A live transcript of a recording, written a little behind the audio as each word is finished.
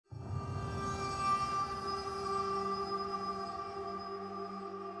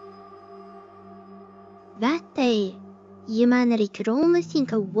That day, humanity could only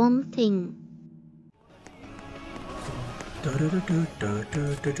think of one thing.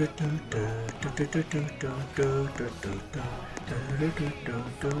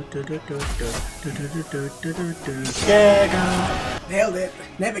 Yeah, nailed it.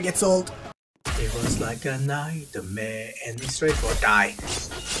 Never gets old. It was like a nightmare, and he straight for die.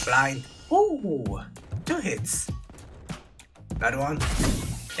 Blind. Ooh, 2 hits. Another one.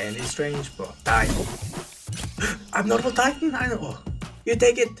 And he's strange, but die. I'm not a Titan. I know. You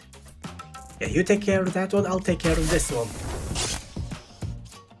take it. Yeah, you take care of that one. I'll take care of this one.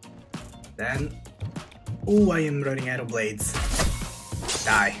 Then, ooh, I am running out of blades.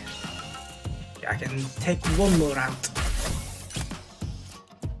 Die. I can take one more out.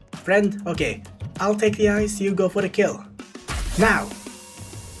 Friend, okay. I'll take the ice, you go for the kill. Now!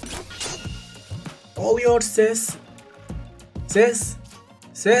 All yours, sis. Sis?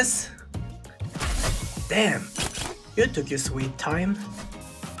 Sis? Damn, you took your sweet time.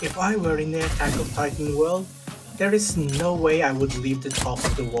 If I were in the Attack of Titan world, there is no way I would leave the top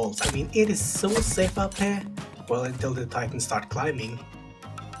of the walls. I mean, it is so safe up here. Well, until the Titans start climbing.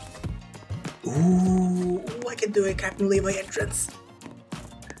 Ooh, I can do a Captain Levi entrance.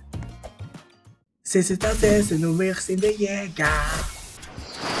 Ze zit als eerste nummer in de jäger.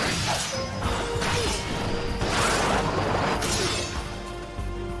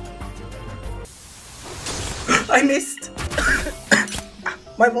 I missed!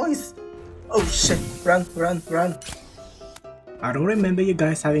 My voice! Oh shit, run, run, run. I don't remember you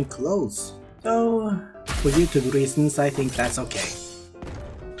guys having clothes, so for YouTube reasons I think that's okay.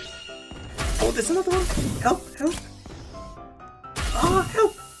 Oh, there's another one! Help, help! Oh,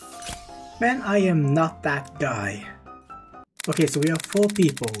 help! Man, I am not that guy. Okay, so we have 4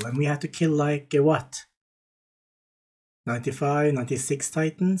 people and we have to kill like, what? 95, 96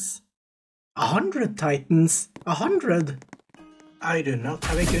 titans? 100 titans? 100? I do not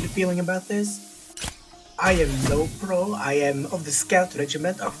have a good feeling about this. I am no pro, I am of the scout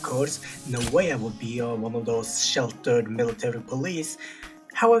regiment, of course. No way I would be one of those sheltered military police.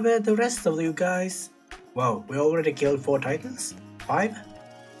 However, the rest of you guys... Whoa, we already killed 4 titans? 5?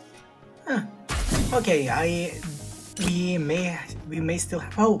 Huh. Okay, we may still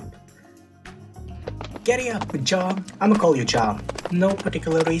have hope. Get up, John. I'ma call you John. No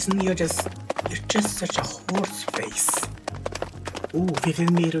particular reason, you're just such a horse face. Ooh,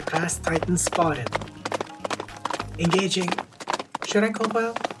 15-meter class Titan spotted. Engaging. Should I call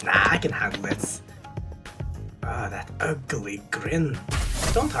out? Nah, I can handle this. Ah, that ugly grin.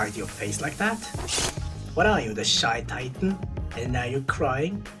 Don't hide your face like that. What are you, the shy Titan? And now you're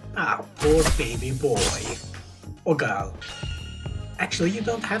crying? Ah, poor baby boy. Or girl. Actually, you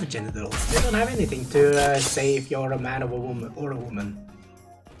don't have genitals. You don't have anything to say if you're a man or a woman.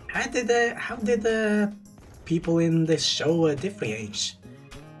 How did the people in this show differentiate?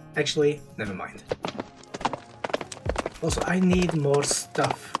 Actually, never mind. Also, I need more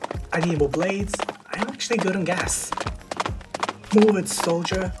stuff. I need more blades. I'm actually good on gas. Move it,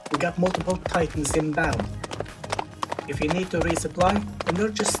 soldier. We got multiple titans inbound. If you need to resupply, then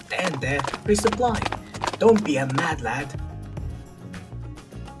don't just stand there. Resupply. Don't be a mad lad.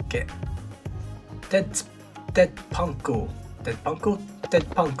 Okay. Dead Punko. Dead Punko.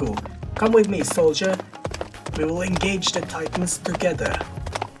 Come with me, soldier. We will engage the titans together.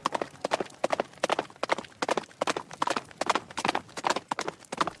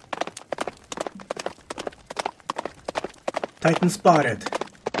 Titan spotted.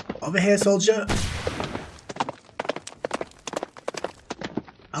 Over here, soldier.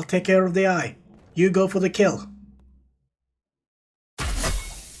 I'll take care of the eye. You go for the kill.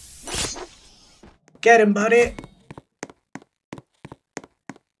 Get him, buddy.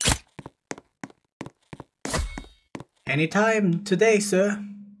 Anytime today, sir.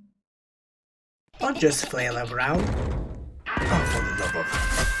 Don't just flail around. Oh, for the love of...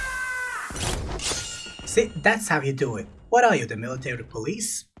 See, that's how you do it. What are you, the military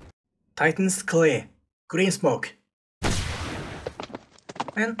police? Titans clear. Green smoke.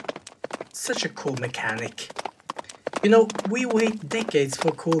 Man, such a cool mechanic. You know, we wait decades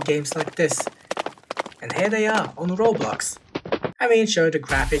for cool games like this. And here they are, on Roblox. I mean, sure, the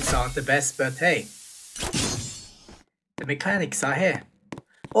graphics aren't the best, but hey. The mechanics are here.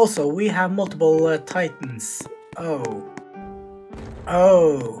 Also, we have multiple titans. Oh.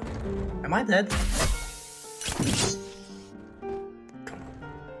 Oh. Am I dead?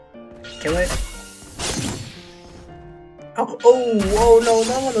 Kill it. Oh, no,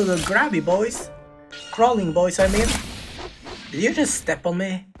 the grabby boys. Crawling boys, I mean. Did you just step on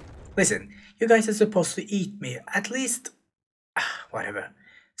me? Listen, you guys are supposed to eat me. At least... whatever.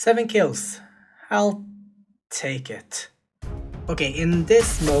 7 kills. I'll take it. Okay, in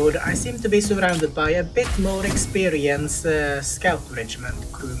this mode, I seem to be surrounded by a bit more experienced scout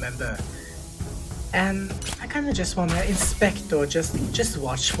regiment crew member. And I kinda just wanna inspect or just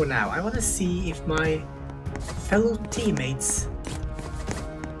watch for now. I wanna see if my fellow teammates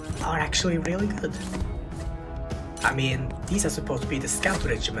are actually really good. I mean, these are supposed to be the scout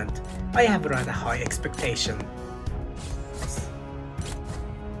regiment. I have rather high expectation.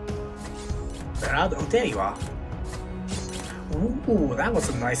 Where are they? Oh, there you are. Ooh, that was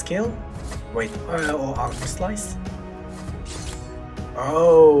a nice kill. Wait, or arm slice.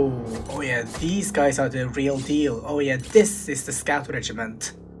 Oh yeah, these guys are the real deal. Oh yeah, this is the scout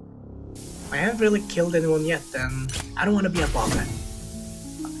regiment. I haven't really killed anyone yet, and I don't want to be a bother.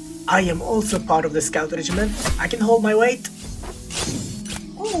 I am also part of the scout regiment. I can hold my weight.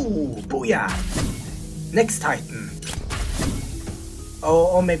 Ooh, booyah! Next Titan. Oh,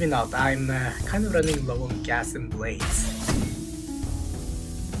 or maybe not. I'm kind of running low on gas and blades.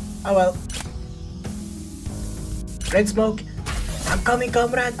 Oh well. Red smoke. I'm coming,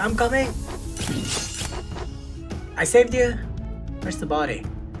 comrade. I'm coming. I saved you. Where's the body?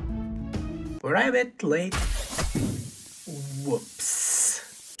 Were I a bit late? Whoops.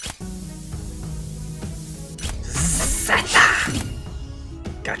 Zata!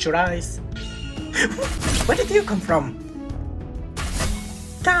 Got your eyes. Where did you come from?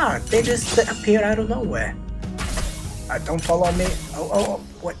 God, they just appear out of nowhere. Don't follow me. Oh,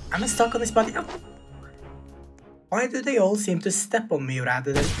 wait, am I stuck on this body? Oh. Why do they all seem to step on me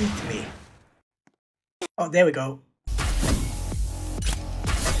rather than eat me? Oh, there we go.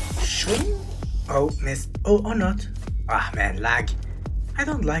 Swing. Oh, missed. Oh, or not. Ah, man, lag. I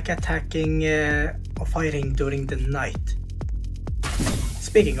don't like attacking or fighting during the night.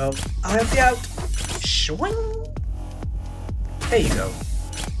 Speaking of, I'll help you out. Swing. There you go.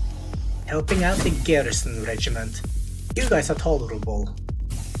 Helping out the garrison regiment. You guys are tolerable.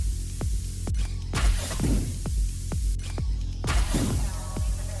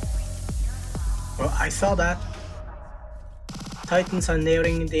 Well, I saw that. Titans are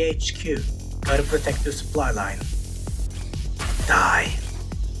nearing the HQ. Gotta protect the supply line. Die.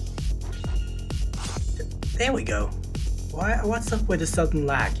 There we go. What's up with the sudden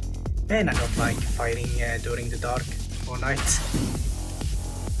lag? Man, I don't like fighting during the dark or night.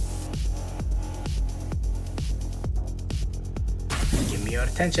 Give me your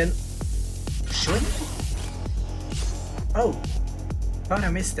attention. Swing. Oh, thought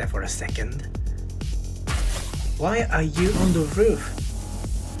I missed that for a second. Why are you on the roof?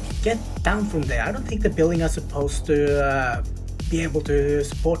 Get down from there. I don't think the building are supposed to be able to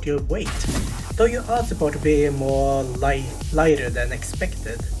support your weight. Though you are supposed to be more lighter than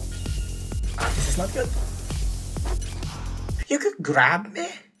expected. This is not good. You could grab me?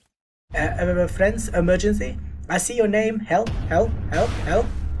 Friends, emergency. I see your name. Help, help, help, help.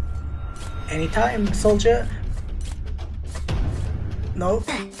 Anytime, soldier. No.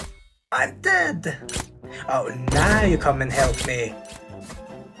 I'm dead. Oh, now you come and help me.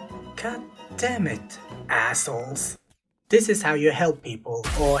 God damn it, assholes. This is how you help people,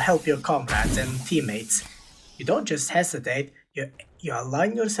 or help your comrades and teammates. You don't just hesitate, you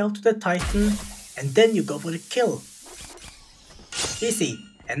align yourself to the Titan, and then you go for the kill. Easy,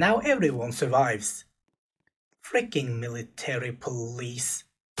 and now everyone survives. Freaking military police.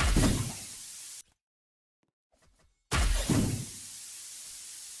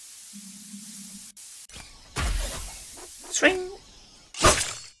 Swing!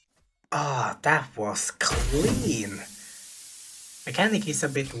 Ah, that was clean. Mechanic is a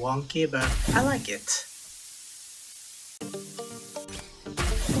bit wonky, but I like it.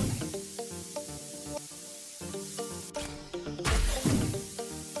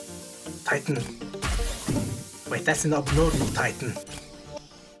 Titan. Wait, that's an abnormal Titan.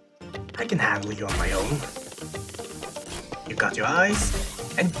 I can handle you on my own. You got your eyes,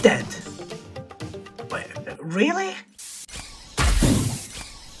 and dead. Wait, really?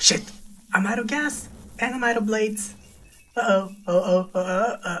 Shit! I'm out of gas, and I'm out of blades.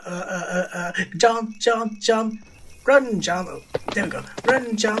 Jump, jump, jump. Run, jump. Oh, there we go.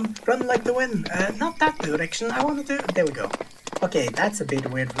 Run, jump. Run like the wind. Not that direction. I want to do. There we go. Okay, that's a bit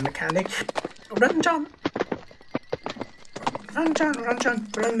weird for mechanic. Run, jump. Run, jump, run,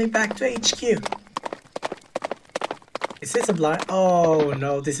 jump. Run me back to HQ. Is this a blind? Oh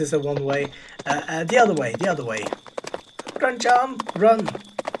no, this is a one-way. The other way, the other way. Run, jump, run.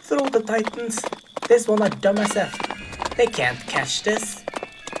 Through the Titans. This one are dumb as F. They can't catch this.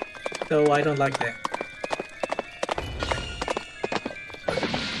 So I don't like that.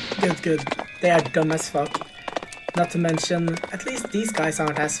 Good, good. They are dumb as fuck. Not to mention, at least these guys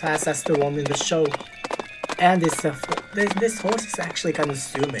aren't as fast as the one in the show. And this horse is actually kind of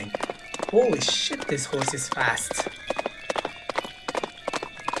zooming. Holy shit, this horse is fast.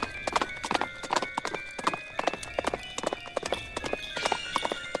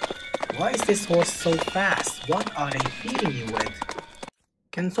 Why is this horse so fast? What are they feeding you with?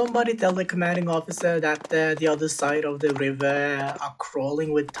 Can somebody tell the commanding officer that the other side of the river are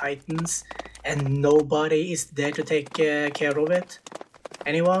crawling with titans and nobody is there to take care of it?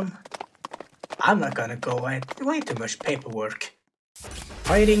 Anyone? I'm not gonna go away. Way too much paperwork.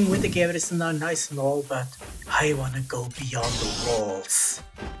 Fighting with the garrison are nice and all, but I wanna go beyond the walls.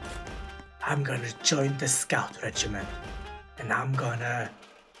 I'm gonna join the scout regiment and I'm gonna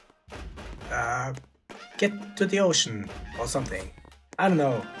get to the ocean or something. I don't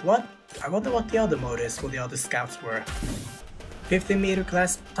know. What? I wonder what the other motives for the other scouts were. 15-meter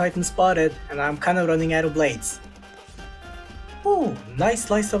class titan spotted, and I'm kind of running out of blades. Ooh, nice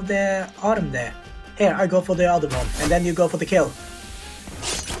slice of the arm there. Here, I go for the other one, and then you go for the kill.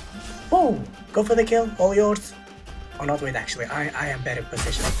 Ooh, go for the kill, all yours. Oh, not wait, actually, I am better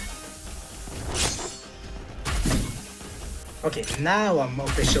positioned. Okay, now I'm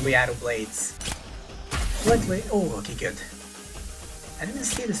officially out of blades. Luckily, oh, okay, good. I didn't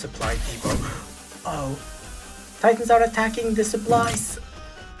see the supply depot. Oh, titans are attacking the supplies.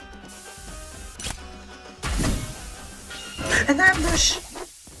 An ambush!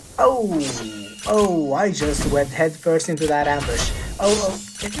 Oh, I just went headfirst into that ambush. Oh,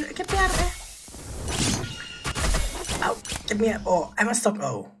 get me out of there. Oh, get me out. Oh, I must stop.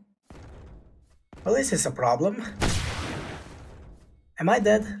 Oh. Well, this is a problem. Am I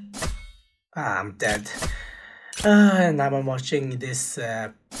dead? Ah, I'm dead. And now I'm watching this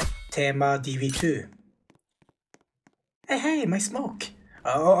Tema DV2. Hey, my smoke.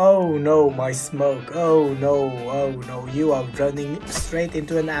 Oh no, my smoke. Oh no, you are running straight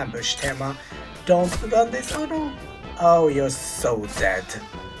into an ambush, Tema. Don't run this, oh no. Oh, you're so dead.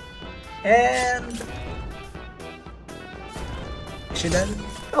 And... is she dead?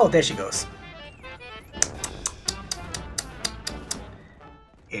 Oh, there she goes.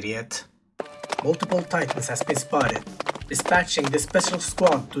 Idiot. Multiple titans has been spotted. Dispatching the special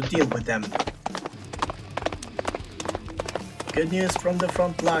squad to deal with them. Good news from the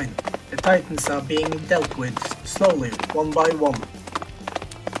front line. The titans are being dealt with slowly, one by one.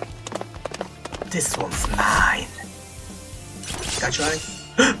 This one's mine. Got your eyes?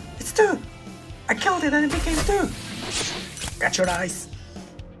 It's two! I killed it and it became two! Got your eyes?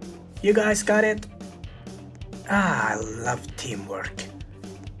 You guys got it? Ah, I love teamwork.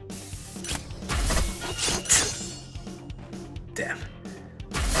 Damn.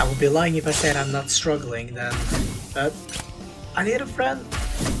 I would be lying if I said I'm not struggling then. But I need a friend.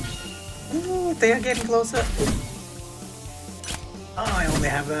 Ooh, they are getting closer. Ooh. Oh, I only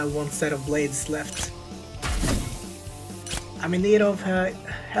have one set of blades left. I'm in need of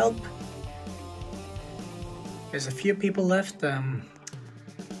help. There's a few people left. Help.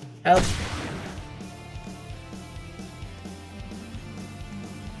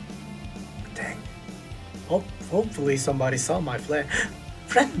 Dang. Hopefully somebody saw my flare.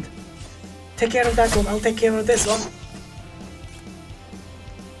 Friend! Take care of that one, I'll take care of this one.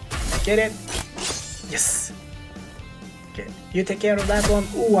 Get it? Yes. Okay, you take care of that one.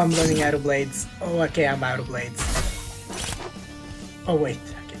 Ooh, I'm running out of blades. Oh, okay, I'm out of blades. Oh, wait.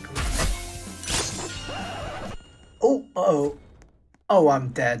 Okay, come on. Oh, uh-oh. Oh, I'm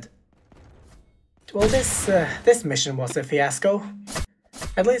dead. Well, this mission was a fiasco.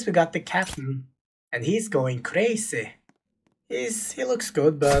 At least we got the captain. And he's going crazy. He looks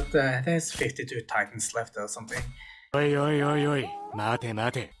good, but there's 52 titans left or something. Oi,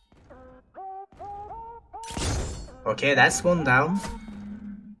 mate. Okay, that's one down.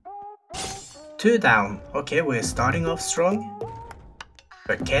 Two down. Okay, we're starting off strong.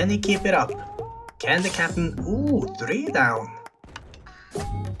 But can he keep it up? Can the captain... Ooh, 3 down.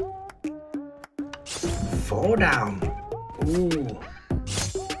 4 down. Ooh.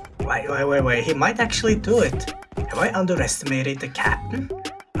 Wait, he might actually do it. Have I underestimated the captain?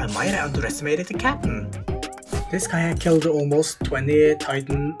 I might have underestimated the captain. This guy had killed almost 20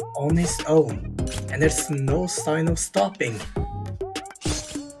 titan on his own, and there's no sign of stopping.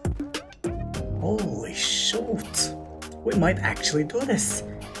 Holy shoot. We might actually do this.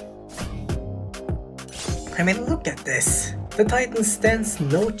 I mean, look at this. The titan stands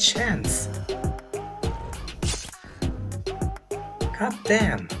no chance. God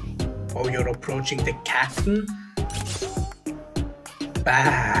damn. Oh, you're approaching the captain?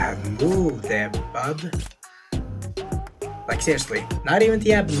 Bad move there, bud. Like seriously, not even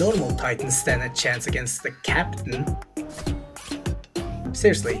the abnormal titans stand a chance against the captain.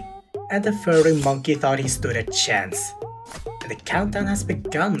 Seriously, and the furry monkey thought he stood a chance. And the countdown has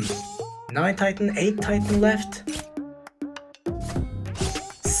begun. 9 Titan, 8 Titan left.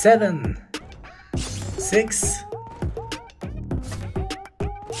 7, 6,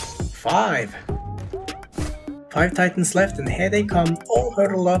 5. 5 Titans left, and here they come, all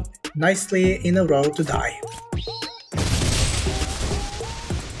huddled up nicely in a row to die.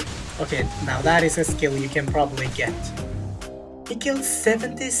 Okay, now that is a skill you can probably get. He killed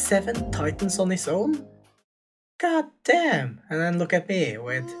 77 Titans on his own? God damn! And then look at me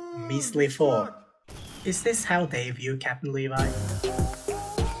with measly 4. Is this how they view Captain Levi?